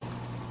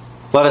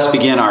Let us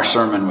begin our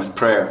sermon with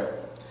prayer.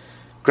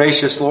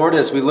 Gracious Lord,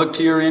 as we look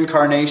to your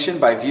incarnation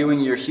by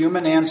viewing your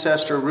human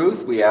ancestor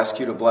Ruth, we ask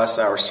you to bless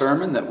our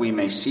sermon that we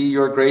may see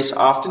your grace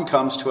often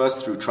comes to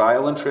us through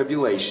trial and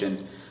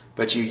tribulation,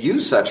 but you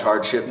use such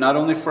hardship not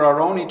only for our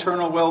own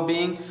eternal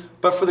well-being,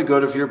 but for the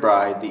good of your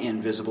bride, the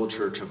invisible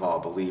church of all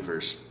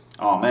believers.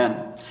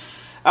 Amen.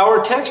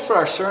 Our text for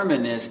our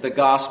sermon is the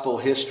gospel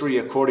history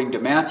according to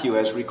Matthew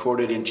as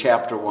recorded in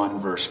chapter 1,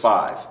 verse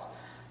 5.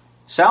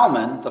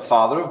 Salmon, the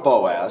father of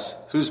Boaz,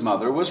 whose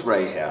mother was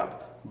Rahab.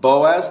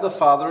 Boaz, the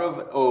father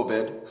of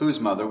Obed,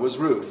 whose mother was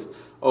Ruth.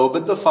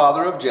 Obed, the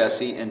father of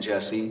Jesse, and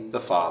Jesse, the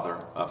father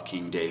of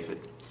King David.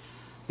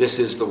 This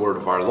is the word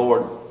of our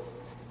Lord.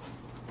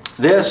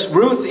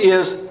 Ruth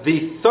is the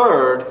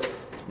third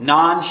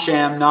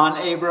non-Shem,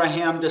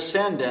 non-Abraham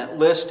descendant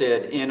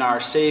listed in our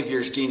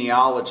Savior's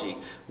genealogy.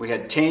 We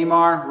had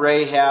Tamar,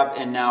 Rahab,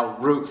 and now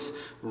Ruth.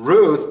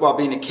 Ruth, while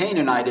being a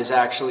Canaanite, is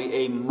actually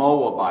a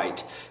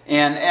Moabite.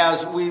 And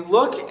as we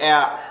look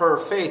at her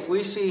faith,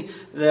 we see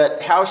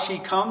that how she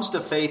comes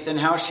to faith and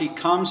how she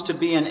comes to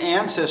be an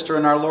ancestor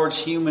in our Lord's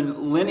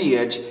human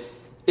lineage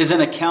is an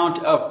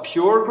account of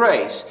pure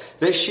grace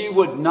that she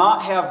would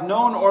not have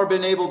known or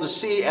been able to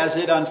see as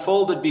it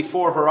unfolded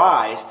before her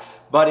eyes.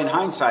 But in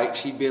hindsight,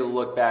 she'd be able to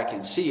look back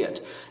and see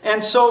it.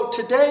 And so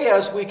today,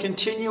 as we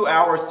continue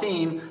our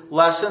theme,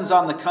 Lessons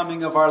on the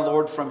Coming of our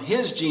Lord from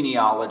His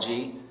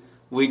Genealogy,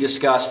 we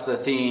discuss the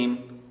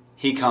theme,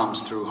 He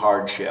Comes Through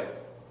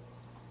Hardship.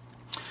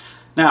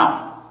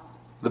 Now,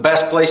 the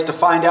best place to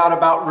find out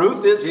about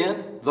Ruth is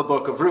in the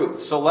book of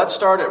Ruth. So let's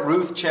start at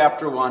Ruth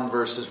chapter 1,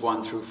 verses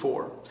 1 through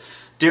 4.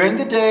 During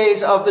the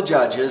days of the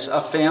judges, a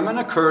famine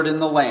occurred in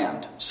the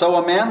land. So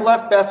a man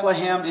left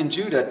Bethlehem in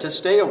Judah to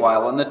stay a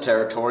while in the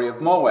territory of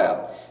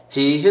Moab,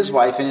 he, his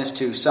wife, and his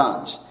 2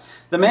 sons.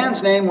 The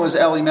man's name was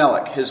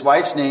Elimelech, his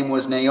wife's name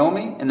was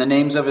Naomi, and the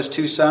names of his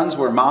 2 sons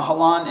were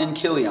Mahlon and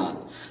Chilion.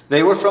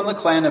 They were from the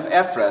clan of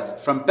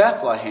Ephrath, from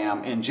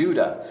Bethlehem in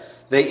Judah.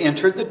 They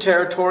entered the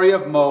territory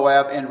of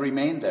Moab and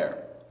remained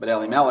there. But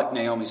Elimelech,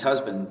 Naomi's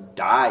husband,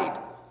 died.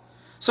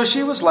 So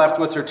she was left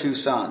with her 2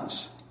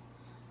 sons.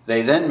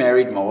 They then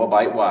married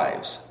Moabite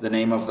wives. The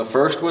name of the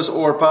first was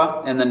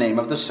Orpah, and the name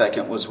of the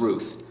second was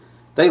Ruth.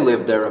 They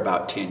lived there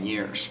about 10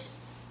 years.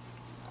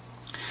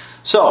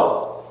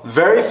 So,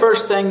 very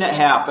first thing that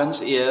happens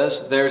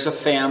is there's a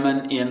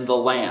famine in the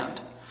land.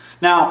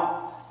 Now,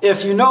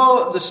 if you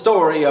know the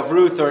story of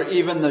Ruth or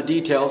even the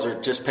details,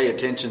 or just pay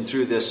attention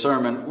through this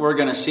sermon, we're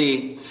going to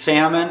see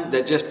famine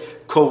that just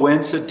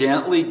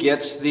coincidentally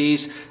gets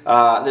this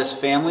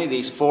family,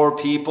 these 4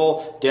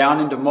 people, down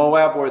into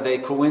Moab, where they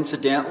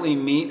coincidentally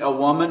meet a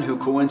woman who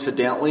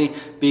coincidentally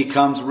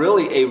becomes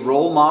really a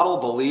role model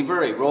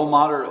believer, a role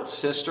model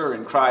sister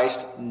in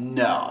Christ.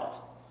 No.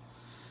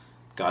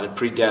 God had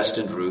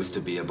predestined Ruth to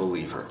be a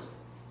believer.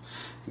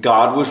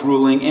 God was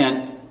ruling,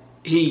 and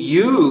He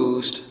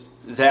used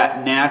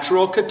that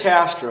natural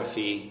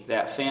catastrophe,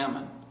 that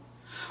famine.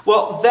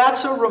 Well,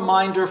 that's a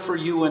reminder for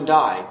you and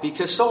I,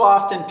 because so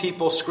often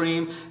people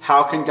scream,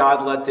 how can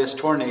God let this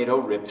tornado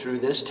rip through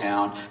this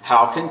town?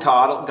 How can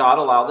God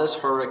allow this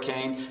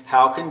hurricane?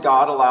 How can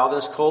God allow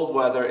this cold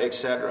weather,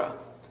 etc.?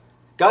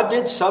 God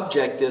did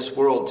subject this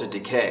world to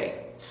decay.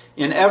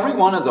 In every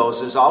one of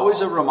those is always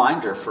a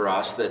reminder for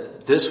us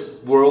that this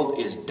world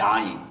is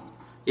dying.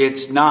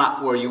 It's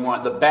not where you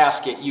want the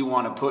basket you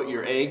want to put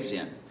your eggs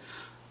in.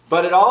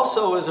 But it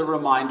also is a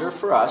reminder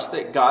for us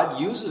that God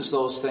uses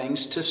those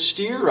things to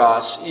steer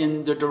us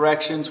in the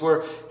directions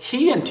where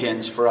He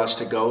intends for us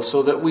to go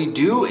so that we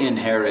do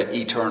inherit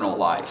eternal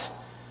life.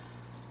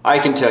 I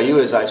can tell you,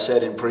 as I've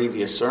said in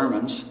previous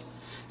sermons,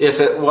 if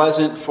it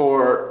wasn't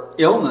for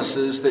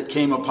illnesses that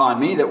came upon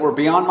me that were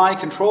beyond my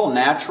control,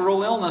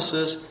 natural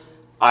illnesses,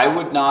 I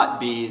would not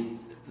be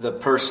the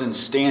person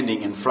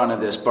standing in front of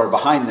this or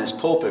behind this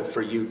pulpit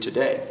for you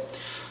today.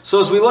 So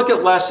as we look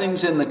at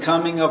lessons in the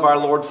coming of our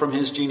Lord from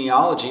His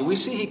genealogy, we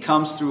see He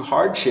comes through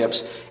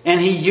hardships and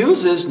He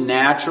uses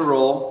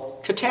natural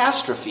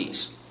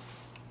catastrophes.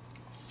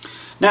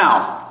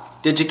 Now,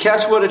 did you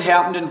catch what had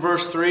happened in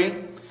verse 3?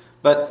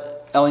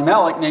 But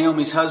Elimelech,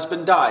 Naomi's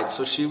husband, died,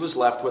 so she was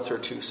left with her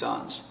 2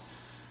 sons.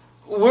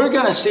 We're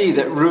going to see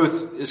that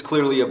Ruth is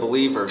clearly a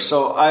believer,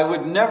 so I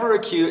would never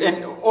accuse...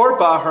 And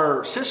Orpah,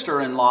 her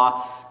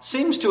sister-in-law,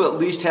 seems to at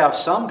least have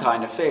some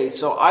kind of faith.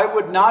 So I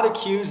would not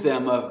accuse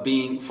them of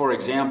being, for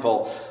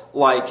example,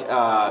 like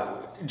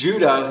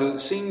Judah, who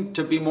seemed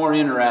to be more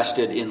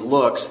interested in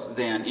looks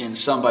than in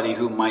somebody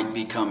who might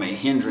become a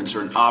hindrance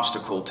or an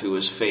obstacle to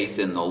his faith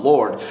in the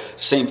Lord.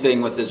 Same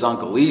thing with his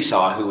uncle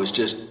Esau, who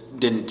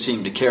didn't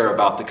seem to care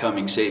about the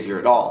coming Savior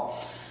at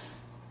all.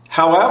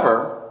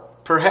 However,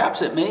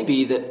 perhaps it may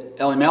be that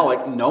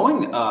Elimelech,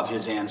 knowing of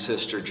his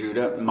ancestor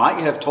Judah, might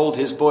have told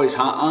his boys,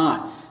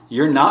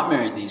 you're not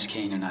marrying these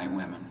Canaanite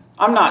women.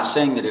 I'm not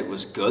saying that it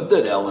was good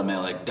that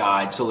Elimelech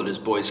died so that his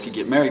boys could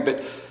get married,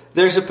 but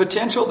there's a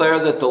potential there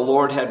that the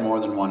Lord had more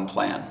than one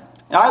plan.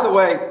 Either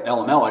way,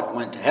 Elimelech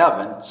went to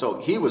heaven, so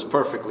he was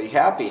perfectly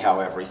happy how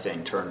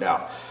everything turned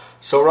out.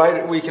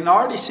 So we can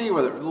already see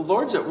where the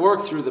Lord's at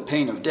work through the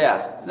pain of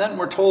death. Then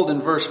we're told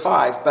in verse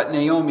 5, but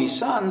Naomi's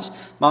sons,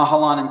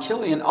 Mahalan and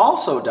Chilion,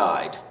 also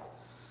died.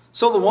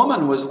 So the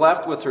woman was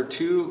left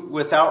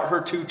without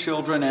her two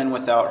children and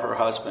without her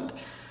husband.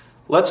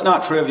 Let's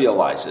not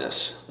trivialize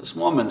this. This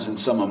woman's in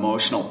some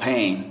emotional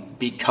pain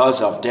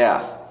because of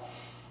death.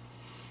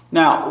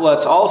 Now,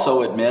 let's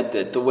also admit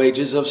that the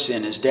wages of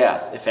sin is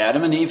death. If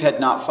Adam and Eve had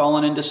not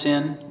fallen into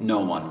sin, no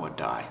one would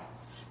die.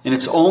 And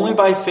it's only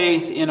by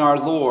faith in our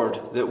Lord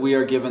that we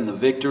are given the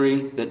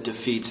victory that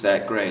defeats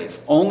that grave.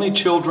 Only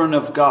children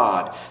of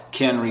God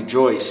can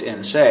rejoice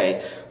and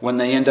say, when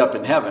they end up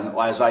in heaven,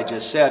 as I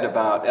just said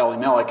about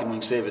Elimelech and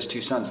when he saved his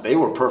two sons, they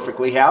were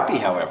perfectly happy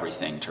how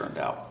everything turned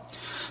out.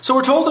 So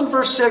we're told in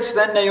verse 6,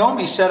 then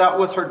Naomi set out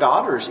with her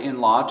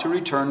daughters-in-law to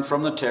return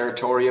from the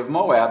territory of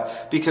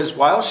Moab, because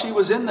while she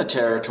was in the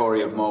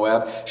territory of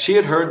Moab, she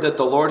had heard that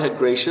the Lord had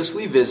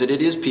graciously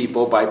visited his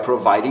people by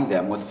providing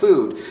them with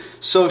food.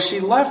 So she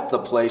left the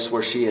place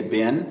where she had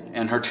been,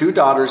 and her two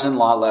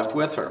daughters-in-law left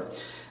with her.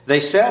 They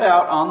set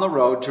out on the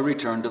road to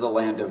return to the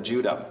land of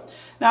Judah.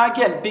 Now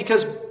again,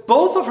 because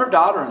both of her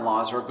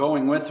daughter-in-laws are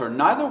going with her,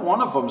 neither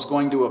one of them is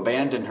going to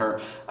abandon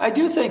her. I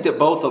do think that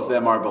both of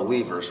them are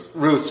believers.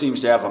 Ruth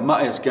seems to have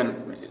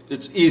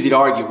it's easy to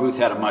argue Ruth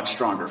had a much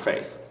stronger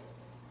faith.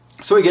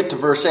 So we get to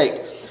verse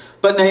 8.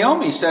 But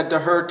Naomi said to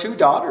her two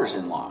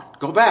daughters-in-law,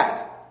 go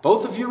back.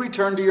 Both of you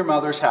return to your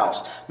mother's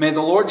house. May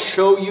the Lord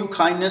show you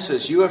kindness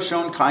as you have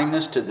shown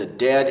kindness to the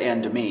dead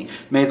and to me.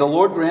 May the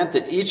Lord grant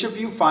that each of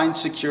you find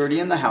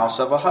security in the house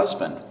of a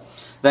husband.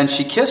 Then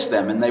she kissed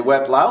them, and they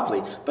wept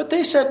loudly. But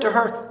they said to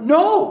her,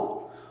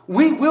 no,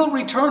 we will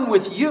return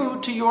with you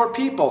to your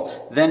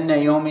people. Then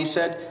Naomi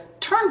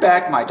said, turn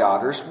back, my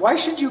daughters. Why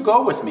should you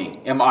go with me?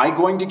 Am I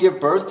going to give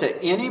birth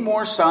to any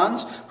more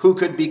sons who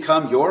could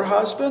become your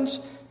husbands?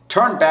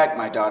 Turn back,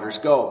 my daughters,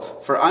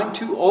 go, for I'm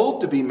too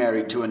old to be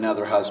married to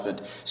another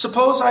husband.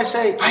 Suppose I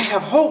say, I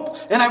have hope,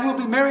 and I will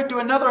be married to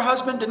another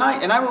husband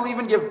tonight, and I will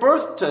even give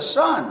birth to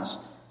sons.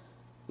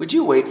 Would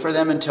you wait for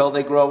them until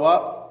they grow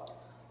up?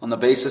 On the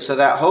basis of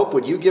that hope,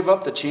 would you give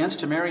up the chance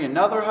to marry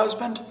another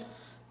husband?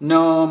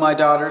 No, my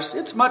daughters,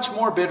 it's much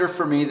more bitter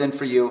for me than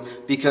for you,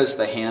 because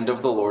the hand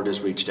of the Lord has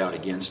reached out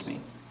against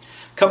me.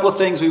 A couple of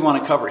things we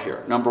want to cover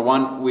here. Number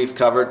one, we've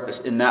covered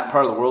in that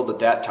part of the world at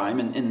that time,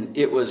 and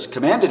it was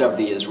commanded of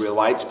the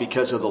Israelites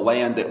because of the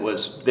land that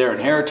was their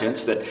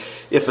inheritance, that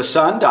if a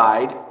son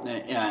died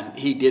and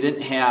he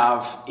didn't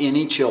have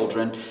any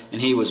children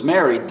and he was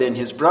married, then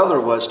his brother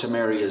was to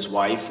marry his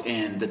wife,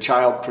 and the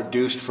child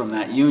produced from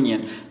that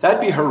union, that'd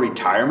be her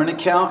retirement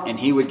account, and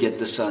he would get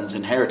the son's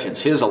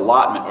inheritance, his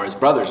allotment or his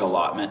brother's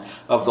allotment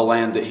of the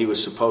land that he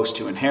was supposed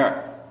to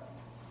inherit.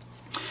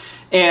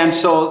 And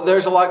so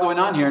there's a lot going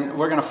on here, and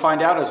we're going to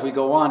find out as we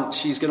go on.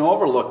 She's going to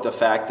overlook the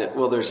fact that,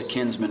 well, there's a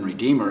kinsman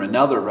redeemer,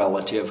 another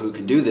relative who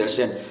can do this,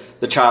 and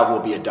the child will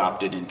be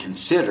adopted and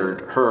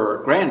considered her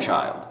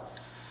grandchild.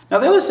 Now,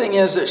 the other thing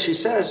is that she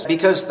says,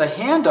 because the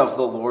hand of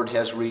the Lord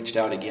has reached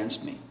out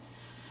against me.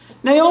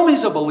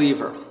 Naomi's a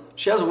believer.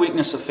 She has a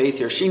weakness of faith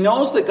here. She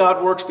knows that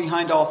God works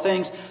behind all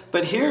things,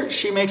 but here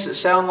she makes it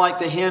sound like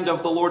the hand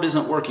of the Lord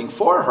isn't working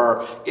for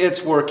her,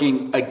 it's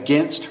working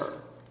against her.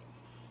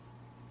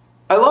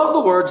 I love the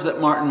words that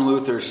Martin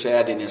Luther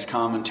said in his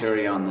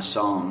commentary on the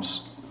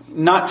Psalms.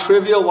 Not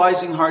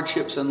trivializing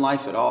hardships in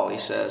life at all, he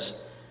says,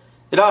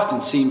 it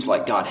often seems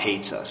like God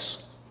hates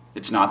us.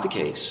 It's not the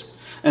case.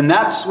 And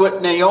that's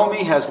what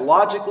Naomi has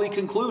logically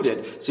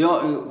concluded.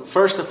 So,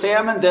 first a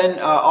famine, then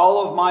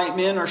all of my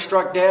men are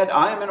struck dead.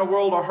 I am in a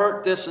world of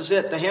hurt. This is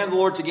it. The hand of the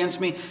Lord's against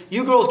me.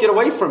 You girls get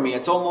away from me.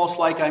 It's almost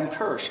like I'm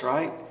cursed,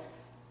 right?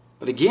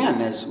 But again,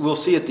 as we'll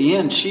see at the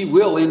end, she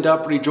will end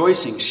up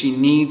rejoicing. She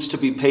needs to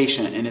be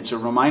patient. And it's a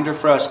reminder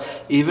for us,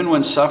 even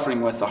when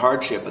suffering with the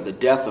hardship of the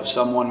death of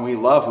someone we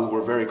love who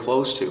we're very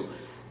close to,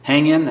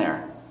 hang in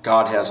there.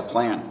 God has a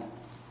plan.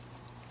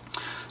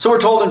 So we're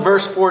told in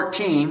verse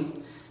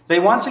 14, they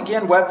once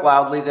again wept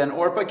loudly. Then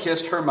Orpah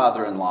kissed her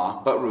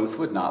mother-in-law, but Ruth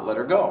would not let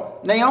her go.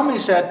 Naomi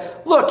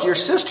said, look, your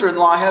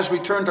sister-in-law has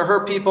returned to her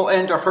people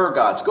and to her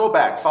gods. Go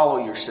back,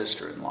 follow your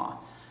sister-in-law.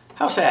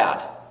 How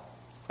sad.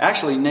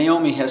 Actually,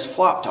 Naomi has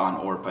flopped on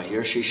Orpah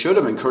here. She should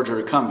have encouraged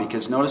her to come,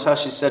 because notice how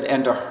she said,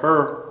 and to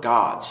her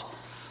gods.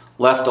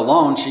 Left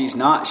alone, she's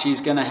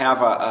going to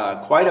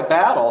have quite a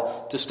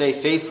battle to stay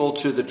faithful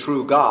to the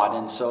true God.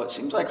 And so it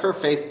seems like her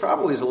faith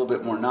probably is a little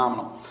bit more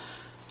nominal.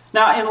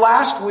 Now, in the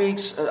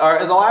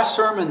last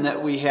sermon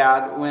that we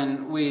had,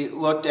 when we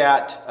looked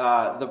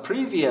at the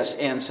previous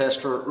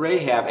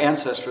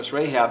ancestress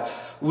Rahab,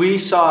 we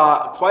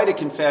saw quite a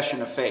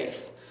confession of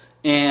faith.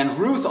 And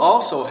Ruth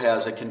also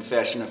has a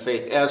confession of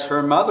faith, as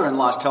her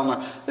mother-in-law is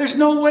telling her, there's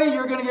no way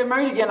you're going to get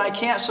married again. I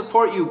can't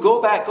support you.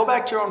 Go back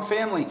to your own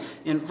family.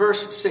 In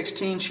verse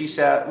 16,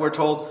 we're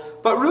told,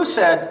 but Ruth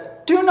said,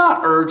 "Do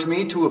not urge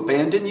me to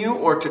abandon you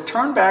or to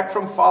turn back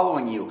from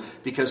following you,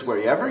 because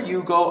wherever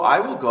you go,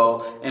 I will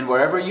go, and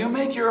wherever you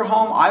make your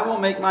home, I will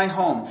make my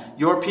home.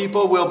 Your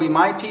people will be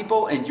my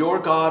people, and your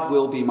God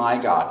will be my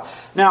God."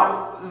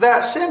 Now,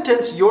 that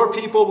sentence, "your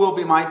people will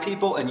be my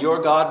people, and your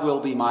God will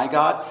be my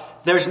God,"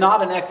 there's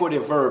not an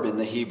equitive verb in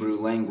the Hebrew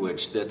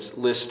language that's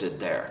listed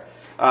there.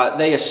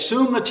 They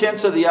assume the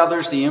tense of the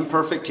others, the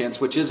imperfect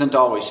tense, which isn't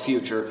always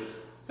future,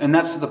 and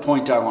that's the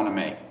point I want to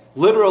make.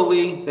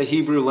 Literally, the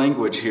Hebrew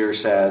language here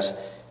says,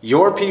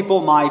 "Your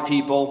people, my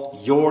people,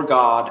 your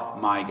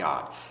God, my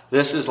God."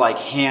 This is like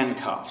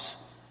handcuffs.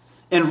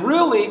 And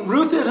really,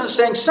 Ruth isn't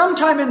saying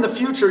sometime in the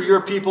future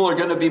your people are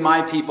going to be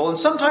my people, and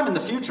sometime in the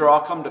future I'll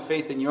come to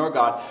faith in your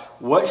God.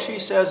 What she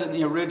says in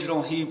the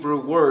original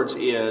Hebrew words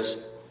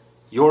is,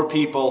 "Your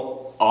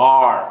people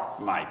are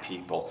my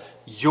people.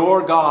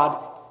 Your God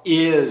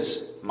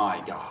is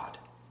my God."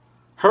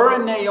 Her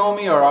and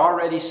Naomi are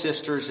already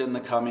sisters in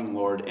the coming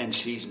Lord, and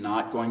she's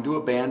not going to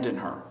abandon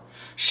her.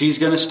 She's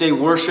going to stay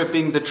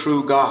worshiping the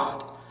true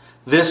God.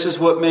 This is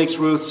what makes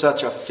Ruth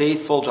such a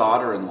faithful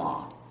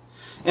daughter-in-law.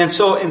 And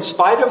so in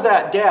spite of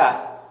that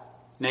death,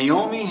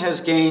 Naomi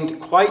has gained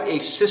quite a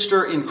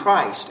sister in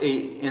Christ.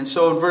 And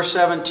so in verse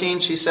 17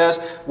 she says,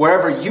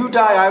 "Wherever you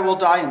die, I will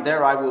die, and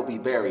there I will be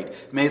buried.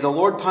 May the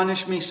Lord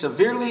punish me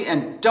severely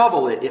and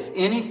double it, if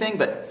anything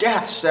but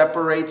death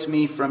separates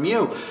me from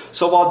you."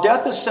 So while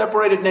death has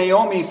separated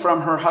Naomi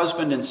from her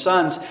husband and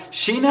sons,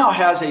 she now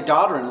has a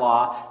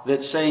daughter-in-law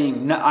that's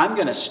saying, "No, I'm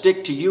going to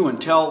stick to you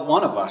until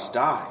one of us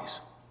dies."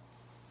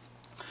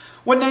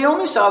 When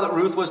Naomi saw that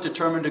Ruth was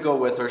determined to go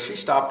with her, she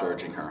stopped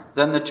urging her.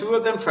 Then the two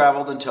of them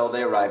traveled until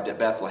they arrived at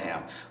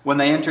Bethlehem. When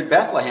they entered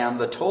Bethlehem,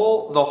 the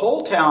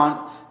whole town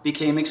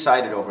became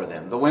excited over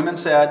them. The women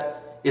said,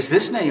 "Is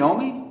this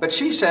Naomi?" But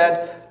she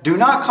said, "Do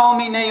not call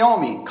me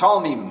Naomi,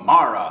 call me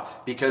Mara,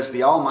 because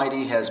the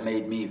Almighty has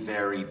made me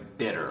very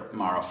bitter."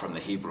 Mara from the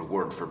Hebrew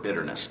word for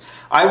bitterness.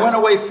 "I went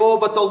away full,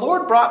 but the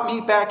Lord brought me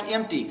back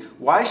empty.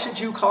 Why should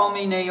you call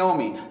me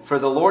Naomi? For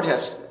the Lord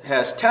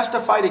has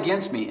testified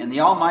against me, and the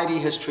Almighty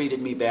has treated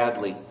me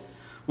badly."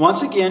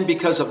 Once again,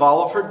 because of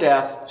all of her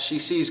death, she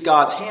sees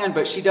God's hand,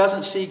 but she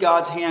doesn't see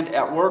God's hand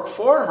at work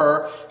for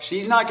her.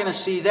 She's not going to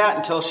see that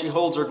until she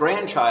holds her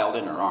grandchild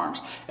in her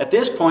arms. At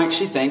this point,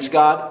 she thinks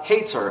God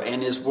hates her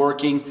and is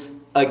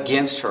working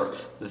against her.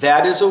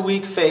 That is a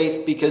weak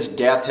faith because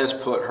death has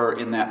put her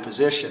in that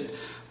position.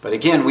 But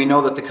again, we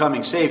know that the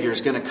coming Savior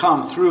is going to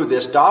come through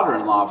this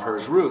daughter-in-law of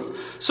hers, Ruth.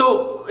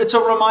 So it's a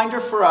reminder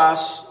for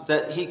us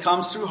that he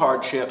comes through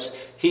hardships.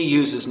 He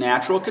uses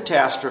natural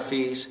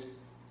catastrophes,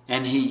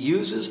 and he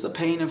uses the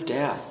pain of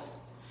death.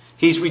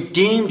 He's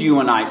redeemed you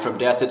and I from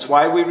death. It's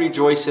why we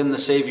rejoice in the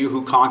Savior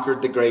who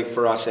conquered the grave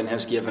for us and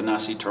has given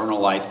us eternal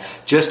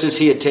life. Just as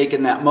he had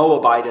taken that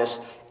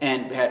Moabitess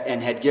and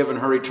had given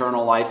her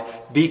eternal life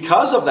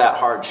because of that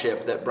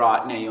hardship that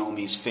brought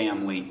Naomi's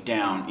family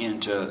down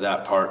into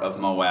that part of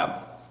Moab.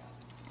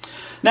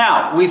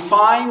 Now, we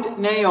find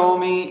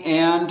Naomi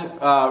and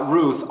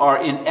Ruth are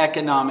in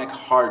economic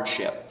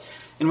hardship.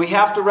 And we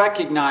have to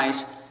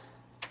recognize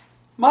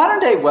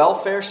modern-day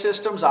welfare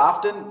systems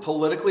often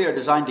politically are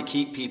designed to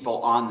keep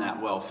people on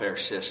that welfare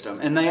system.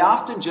 And they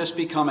often just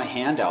become a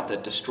handout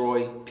that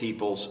destroy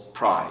people's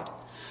pride.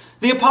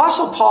 The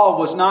Apostle Paul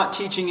was not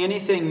teaching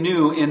anything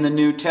new in the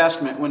New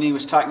Testament when he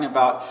was talking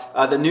about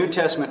the New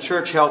Testament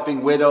church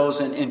helping widows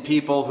and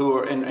people who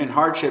are in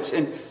hardships.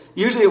 And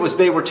usually it was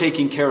they were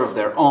taking care of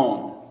their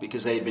own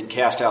because they had been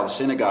cast out of the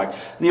synagogue.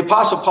 And the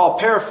Apostle Paul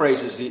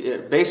paraphrases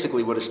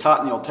basically what is taught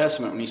in the Old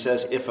Testament when he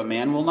says, "If a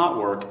man will not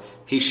work,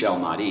 he shall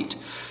not eat."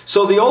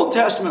 So the Old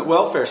Testament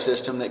welfare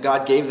system that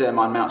God gave them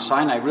on Mount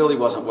Sinai really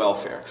wasn't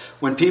welfare.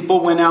 When people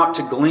went out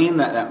to glean,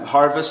 that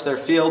harvest their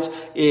fields,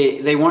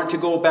 they weren't to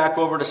go back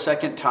over a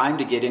second time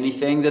to get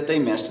anything that they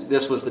missed.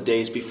 This was the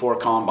days before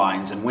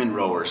combines and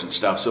windrowers and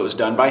stuff, so it was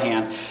done by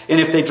hand. And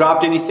if they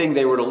dropped anything,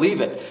 they were to leave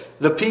it.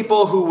 The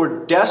people who were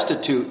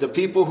destitute, the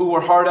people who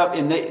were hard up,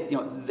 and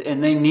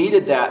they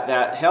needed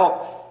that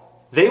help,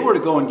 they were to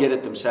go and get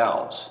it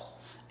themselves.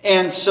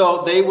 And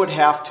so they would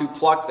have to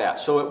pluck that.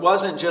 So it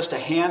wasn't just a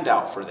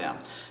handout for them.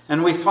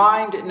 And we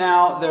find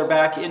now they're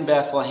back in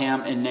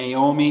Bethlehem, and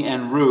Naomi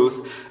and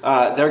Ruth,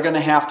 they're going to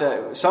have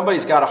to,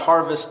 somebody's got to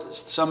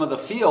harvest some of the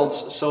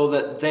fields so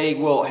that they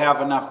will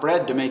have enough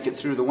bread to make it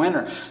through the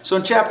winter. So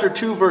in chapter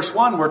 2, verse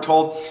 1, we're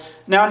told,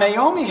 "Now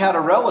Naomi had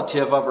a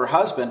relative of her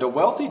husband, a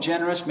wealthy,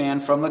 generous man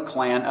from the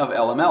clan of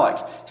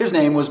Elimelech. His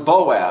name was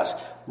Boaz.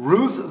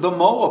 Ruth the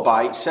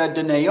Moabite said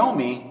to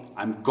Naomi,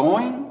 'I'm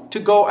going to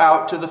go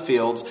out to the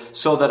fields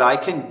so that I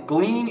can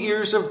glean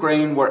ears of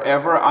grain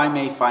wherever I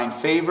may find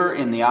favor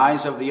in the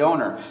eyes of the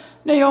owner.'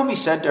 Naomi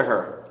said to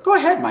her, 'Go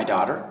ahead, my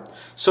daughter.'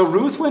 So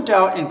Ruth went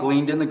out and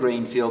gleaned in the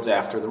grain fields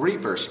after the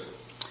reapers.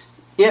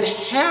 It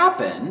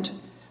happened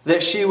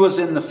that she was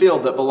in the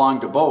field that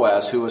belonged to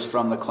Boaz, who was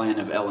from the clan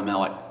of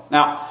Elimelech."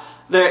 Now,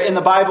 in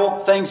the Bible,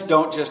 things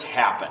don't just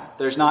happen.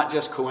 There's not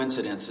just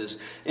coincidences.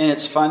 And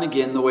it's fun,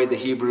 again, the way the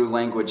Hebrew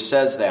language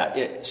says that.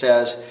 It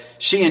says,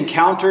 she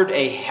encountered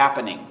a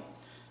happening.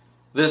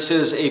 This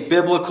is a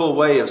biblical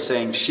way of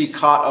saying she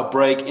caught a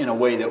break in a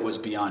way that was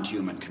beyond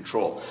human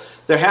control.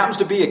 There happens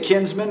to be a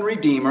kinsman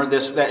redeemer,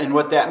 and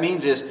what that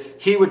means is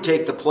he would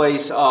take the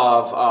place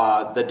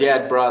of the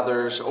dead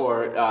brothers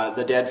or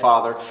the dead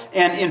father.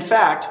 And in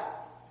fact,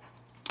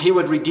 he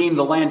would redeem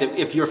the land.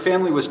 If your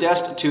family was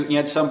destitute and you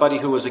had somebody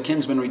who was a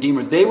kinsman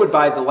redeemer, they would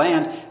buy the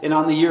land, and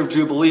on the year of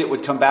Jubilee it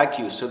would come back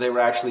to you. So they were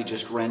actually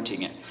just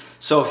renting it.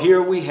 So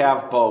here we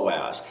have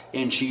Boaz,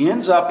 and she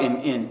ends up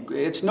in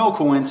it's no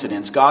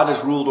coincidence. God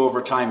has ruled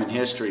over time and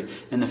history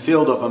in the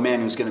field of a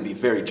man who's going to be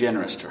very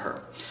generous to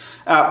her.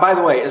 By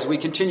the way, as we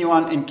continue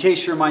on, in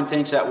case your mind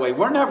thinks that way,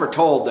 we're never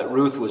told that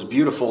Ruth was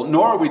beautiful,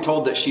 nor are we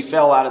told that she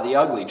fell out of the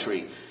ugly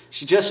tree.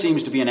 She just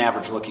seems to be an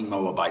average-looking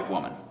Moabite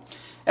woman.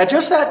 At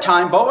just that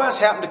time, Boaz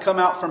happened to come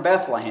out from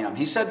Bethlehem.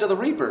 He said to the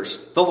reapers,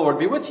 "The Lord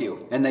be with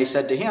you." And they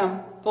said to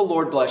him, "The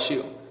Lord bless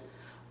you."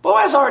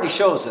 Boaz already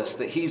shows us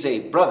that he's a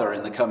brother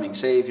in the coming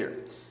Savior.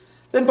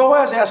 Then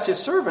Boaz asked his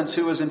servants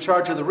who was in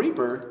charge of the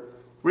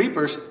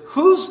reapers,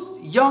 "Whose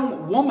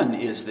young woman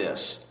is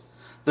this?"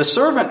 The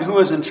servant who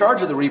was in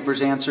charge of the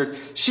reapers answered,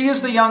 "She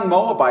is the young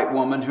Moabite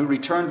woman who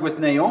returned with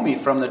Naomi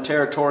from the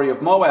territory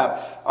of Moab."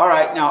 All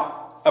right, now,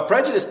 a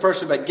prejudiced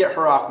person would get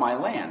her off my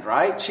land,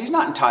 right? She's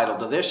not entitled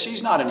to this.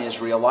 She's not an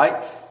Israelite.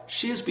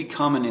 She has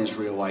become an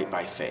Israelite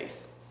by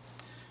faith.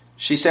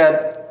 She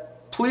said,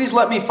 "Please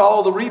let me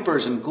follow the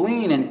reapers and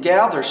glean and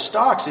gather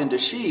stalks into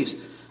sheaves."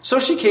 So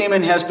she came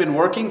and has been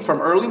working from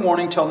early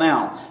morning till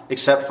now,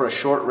 except for a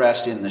short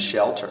rest in the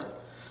shelter.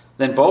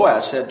 Then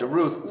Boaz said to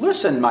Ruth,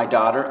 "Listen, my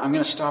daughter." I'm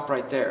going to stop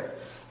right there.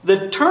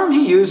 The term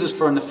he uses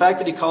for her and the fact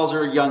that he calls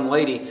her a young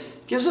lady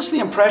gives us the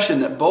impression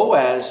that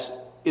Boaz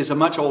is a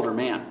much older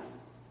man.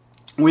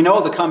 We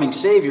know the coming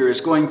Savior is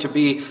going to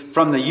be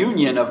from the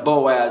union of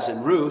Boaz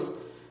and Ruth.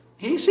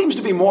 He seems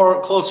to be more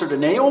closer to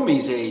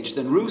Naomi's age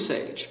than Ruth's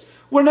age.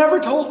 We're never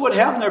told what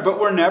happened there, but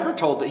we're never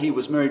told that he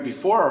was married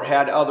before or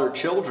had other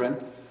children.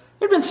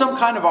 There'd been some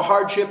kind of a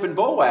hardship in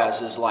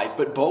Boaz's life,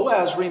 but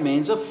Boaz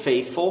remains a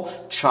faithful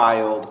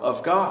child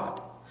of God.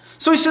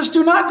 So he says,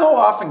 "Do not go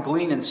off and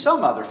glean in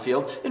some other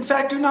field. In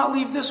fact, do not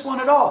leave this one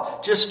at all.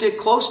 Just stick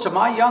close to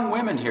my young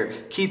women here.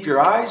 Keep your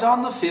eyes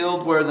on the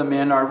field where the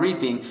men are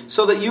reaping,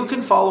 so that you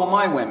can follow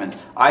my women.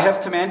 I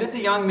have commanded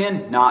the young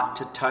men not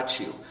to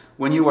touch you.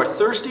 When you are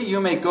thirsty,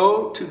 you may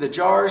go to the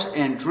jars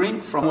and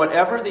drink from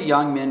whatever the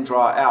young men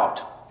draw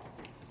out."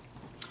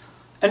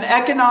 An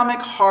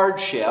economic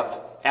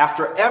hardship,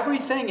 after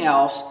everything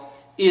else,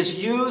 is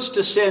used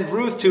to send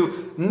Ruth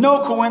to, no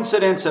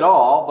coincidence at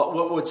all, but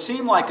what would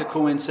seem like a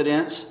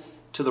coincidence,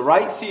 to the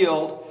right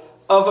field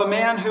of a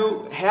man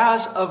who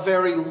has a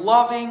very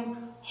loving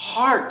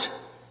heart.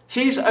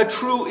 He's a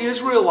true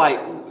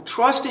Israelite,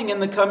 trusting in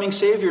the coming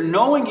Savior,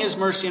 knowing his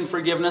mercy and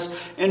forgiveness,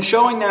 and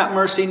showing that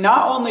mercy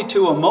not only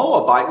to a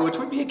Moabite, which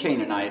would be a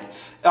Canaanite,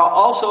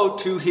 also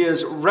to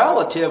his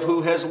relative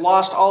who has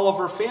lost all of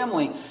her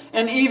family.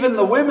 And even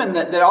the women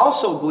that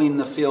also glean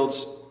the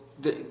fields,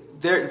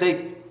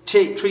 they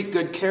treat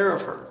good care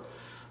of her.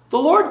 The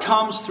Lord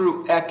comes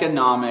through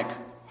economic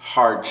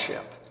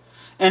hardship.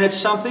 And it's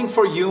something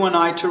for you and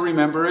I to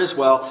remember as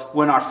well.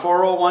 When our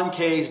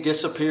 401ks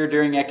disappear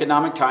during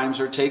economic times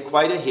or take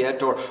quite a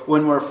hit, or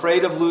when we're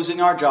afraid of losing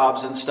our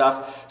jobs and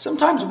stuff,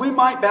 sometimes we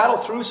might battle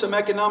through some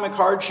economic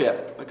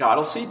hardship. But God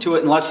will see to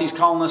it, unless He's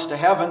calling us to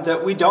heaven,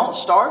 that we don't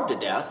starve to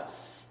death.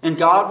 And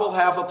God will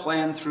have a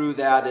plan through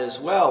that as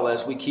well,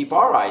 as we keep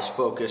our eyes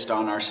focused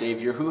on our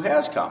Savior who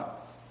has come.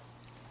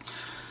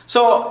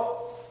 So,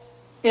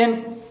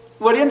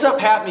 what ends up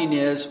happening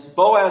is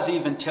Boaz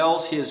even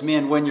tells his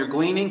men, when you're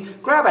gleaning,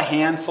 grab a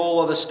handful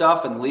of the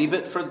stuff and leave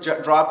it,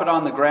 drop it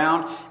on the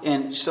ground.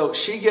 And so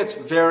she gets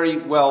very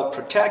well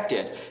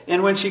protected.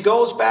 And when she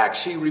goes back,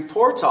 she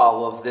reports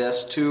all of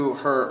this to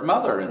her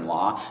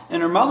mother-in-law.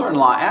 And her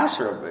mother-in-law asks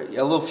her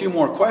a few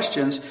more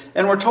questions.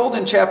 And we're told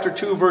in chapter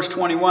 2, verse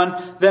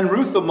 21, "Then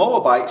Ruth the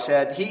Moabite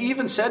said, 'He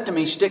even said to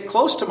me, stick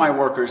close to my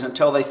workers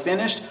until they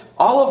finished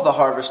all of the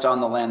harvest on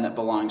the land that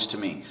belongs to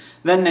me.'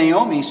 Then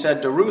Naomi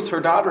said to Ruth,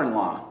 her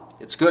daughter-in-law,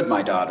 'It's good,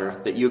 my daughter,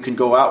 that you can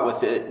go out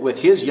with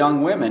his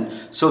young women,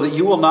 so that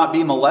you will not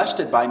be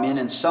molested by men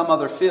in some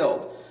other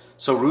field.'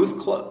 So Ruth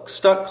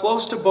stuck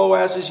close to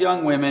Boaz's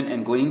young women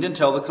and gleaned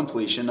until the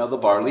completion of the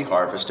barley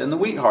harvest and the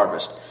wheat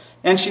harvest.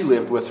 And she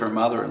lived with her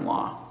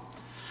mother-in-law."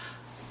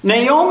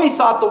 Naomi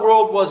thought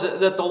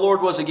that the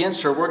Lord was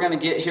against her. We're going to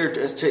get here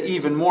to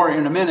even more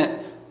in a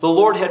minute. The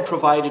Lord had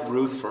provided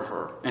Ruth for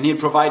her, and He had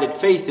provided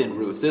faith in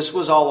Ruth. This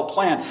was all a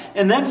plan.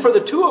 And then for the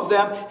two of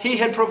them, He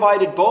had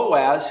provided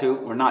Boaz, who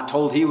we're not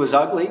told he was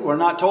ugly. We're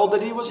not told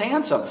that he was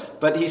handsome.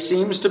 But he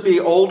seems to be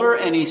older,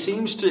 and he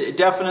seems to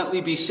definitely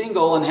be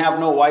single and have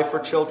no wife or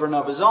children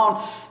of his own.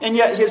 And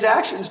yet his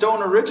actions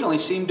don't originally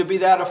seem to be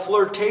that of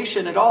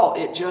flirtation at all.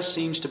 It just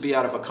seems to be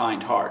out of a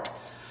kind heart.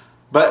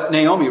 But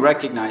Naomi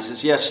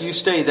recognizes, yes, you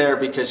stay there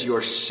because you're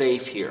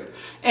safe here.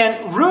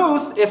 And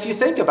Ruth, if you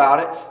think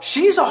about it,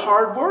 she's a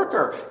hard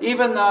worker.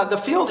 Even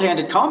the field hand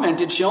had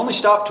commented she only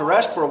stopped to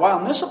rest for a while.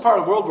 And this is a part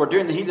of the world where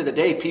during the heat of the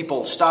day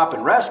people stop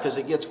and rest because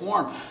it gets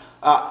warm.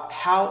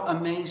 How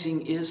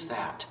amazing is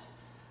that?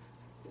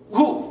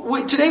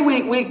 Today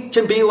we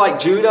can be like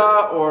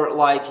Judah or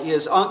like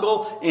his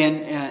uncle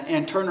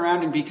and turn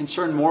around and be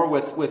concerned more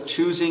with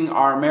choosing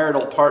our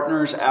marital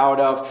partners out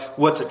of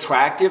what's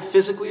attractive,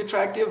 physically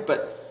attractive.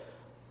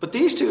 But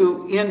these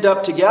two end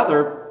up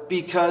together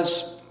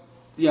because,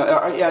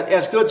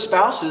 as good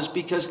spouses,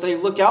 because they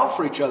look out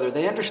for each other.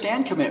 They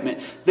understand commitment.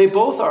 They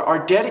both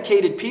are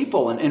dedicated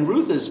people, and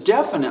Ruth is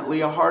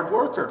definitely a hard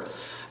worker.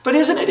 But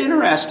isn't it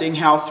interesting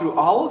how through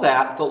all of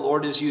that, the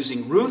Lord is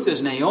using Ruth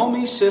as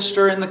Naomi's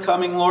sister in the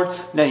coming Lord.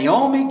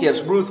 Naomi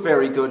gives Ruth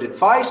very good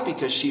advice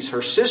because she's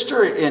her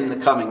sister in the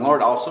coming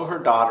Lord, also her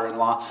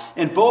daughter-in-law.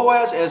 And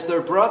Boaz, as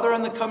their brother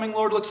in the coming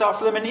Lord, looks out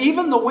for them. And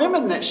even the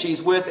women that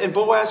she's with and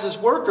Boaz's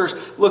workers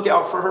look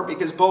out for her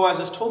because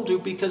Boaz is told to,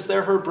 because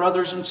they're her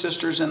brothers and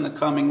sisters in the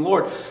coming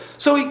Lord.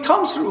 So he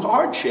comes through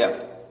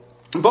hardship.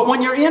 But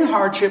when you're in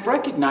hardship,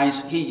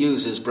 recognize he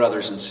uses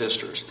brothers and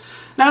sisters.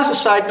 Now, as a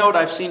side note,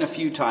 I've seen a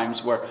few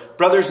times where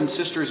brothers and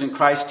sisters in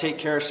Christ take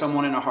care of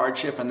someone in a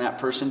hardship and that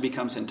person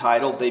becomes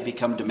entitled, they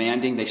become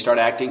demanding, they start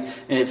acting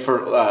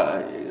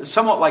for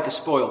somewhat like a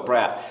spoiled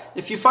brat.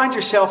 If you find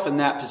yourself in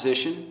that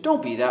position,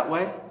 don't be that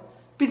way.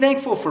 Be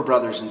thankful for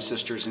brothers and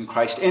sisters in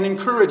Christ and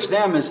encourage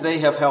them as they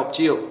have helped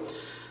you.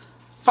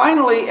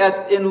 Finally,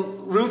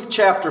 in Ruth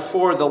chapter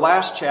 4, the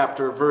last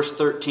chapter, verse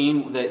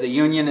 13, the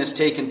union has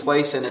taken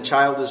place and a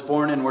child is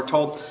born, and we're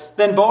told,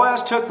 "Then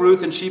Boaz took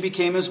Ruth, and she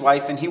became his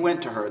wife, and he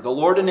went to her. The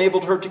Lord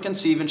enabled her to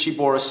conceive, and she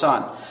bore a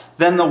son.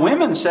 Then the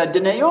women said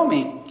to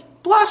Naomi,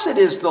 'Blessed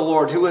is the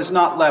Lord, who has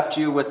not left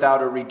you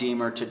without a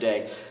redeemer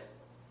today.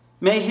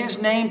 May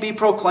his name be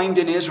proclaimed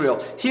in Israel.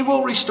 He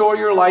will restore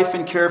your life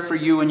and care for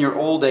you in your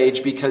old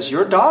age, because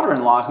your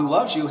daughter-in-law who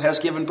loves you has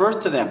given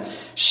birth to them.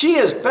 She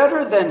is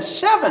better than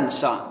 7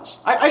 sons.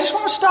 I just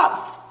want to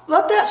stop.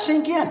 Let that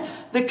sink in.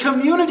 The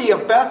community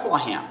of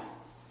Bethlehem,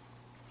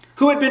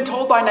 who had been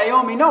told by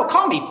Naomi, "No,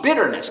 call me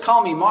bitterness,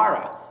 call me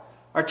Mara,"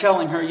 are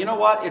telling her, you know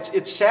what,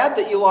 it's sad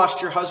that you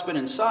lost your husband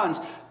and sons,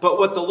 but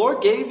what the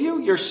Lord gave you,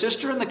 your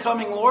sister in the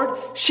coming Lord,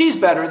 she's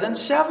better than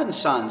 7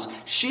 sons.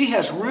 She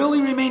has really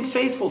remained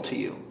faithful to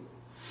you.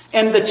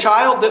 And the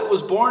child that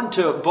was born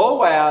to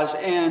Boaz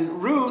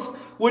and Ruth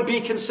would be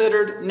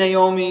considered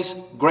Naomi's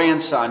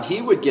grandson.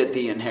 He would get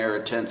the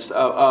inheritance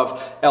of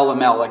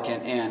Elimelech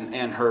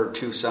and her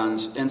 2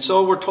 sons. And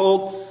so we're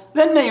told,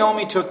 then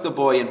Naomi took the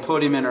boy and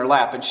put him in her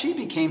lap, and she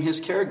became his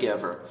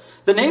caregiver.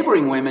 The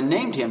neighboring women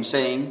named him,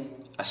 saying,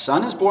 "A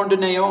son is born to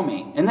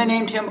Naomi," and they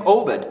named him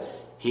Obed.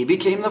 He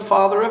became the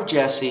father of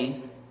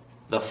Jesse,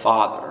 the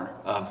father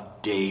of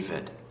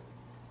David.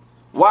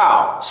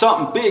 Wow,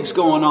 something big's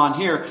going on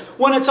here.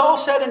 When it's all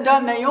said and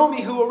done,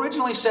 Naomi, who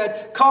originally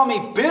said, "Call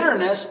me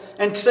bitterness,"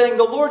 and saying,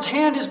 "The Lord's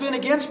hand has been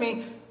against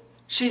me,"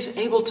 she's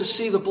able to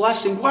see the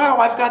blessing. Wow,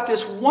 I've got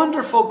this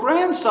wonderful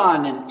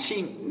grandson, and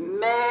she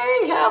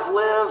may have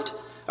lived.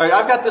 All right,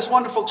 I've got this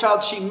wonderful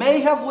child. She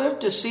may have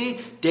lived to see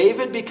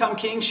David become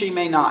king. She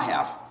may not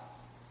have.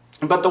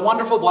 But the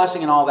wonderful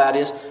blessing in all that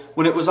is,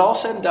 when it was all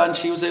said and done,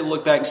 she was able to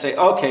look back and say,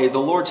 okay, the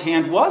Lord's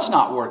hand was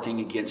not working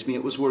against me.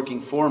 It was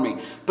working for me.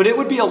 But it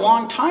would be a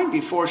long time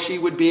before she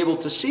would be able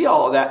to see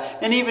all of that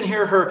and even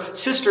hear her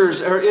sisters,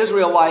 her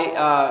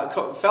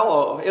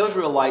fellow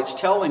Israelites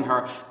telling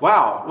her,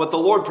 wow, what the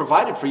Lord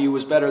provided for you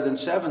was better than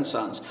 7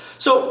 sons.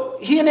 So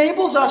he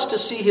enables us to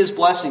see his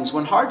blessings.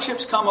 When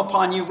hardships come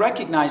upon you,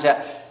 recognize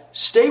that.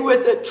 Stay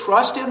with it.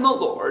 Trust in the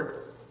Lord.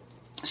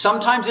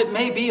 Sometimes it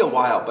may be a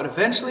while, but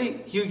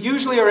eventually you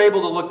usually are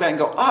able to look back and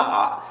go,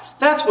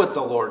 that's what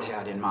the Lord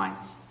had in mind.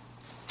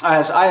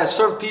 As I have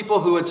served people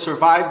who had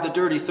survived the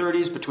dirty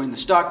 30s between the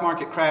stock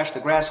market crash, the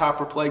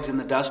grasshopper plagues, and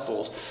the dust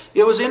bowls,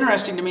 it was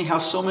interesting to me how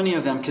so many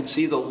of them could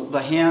see the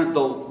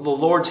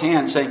Lord's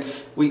hand saying,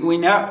 we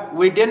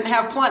didn't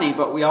have plenty,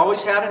 but we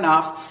always had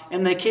enough,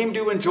 and they came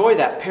to enjoy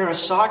that pair of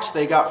socks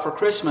they got for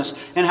Christmas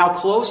and how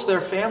close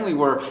their family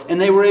were,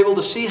 and they were able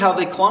to see how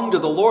they clung to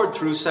the Lord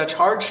through such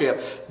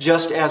hardship,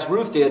 just as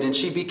Ruth did, and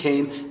she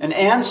became an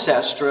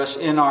ancestress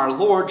in our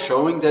Lord,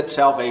 showing that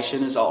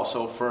salvation is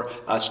also for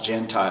us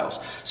Gentiles.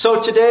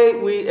 So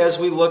today, as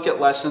we look at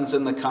lessons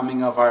in the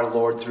coming of our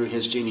Lord through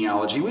his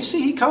genealogy, we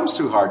see he comes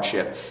through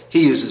hardship.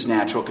 He uses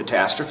natural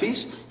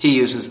catastrophes. He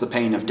uses the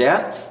pain of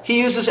death. He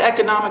uses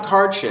economic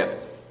hardship.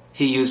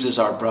 He uses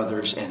our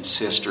brothers and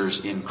sisters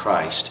in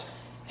Christ.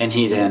 And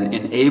he then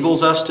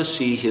enables us to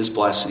see his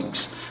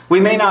blessings.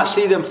 We may not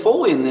see them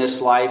fully in this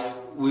life.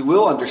 We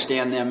will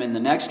understand them in the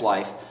next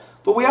life.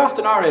 But we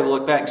often are able to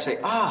look back and say,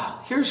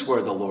 here's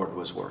where the Lord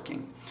was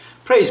working.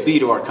 Praise be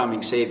to our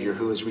coming Savior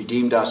who has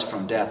redeemed us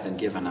from death and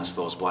given us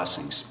those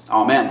blessings.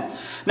 Amen.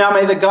 Now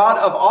may the God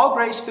of all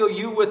grace fill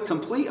you with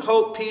complete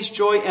hope, peace,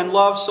 joy, and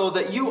love so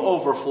that you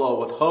overflow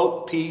with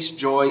hope, peace,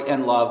 joy,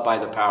 and love by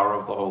the power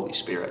of the Holy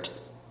Spirit.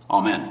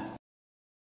 Amen.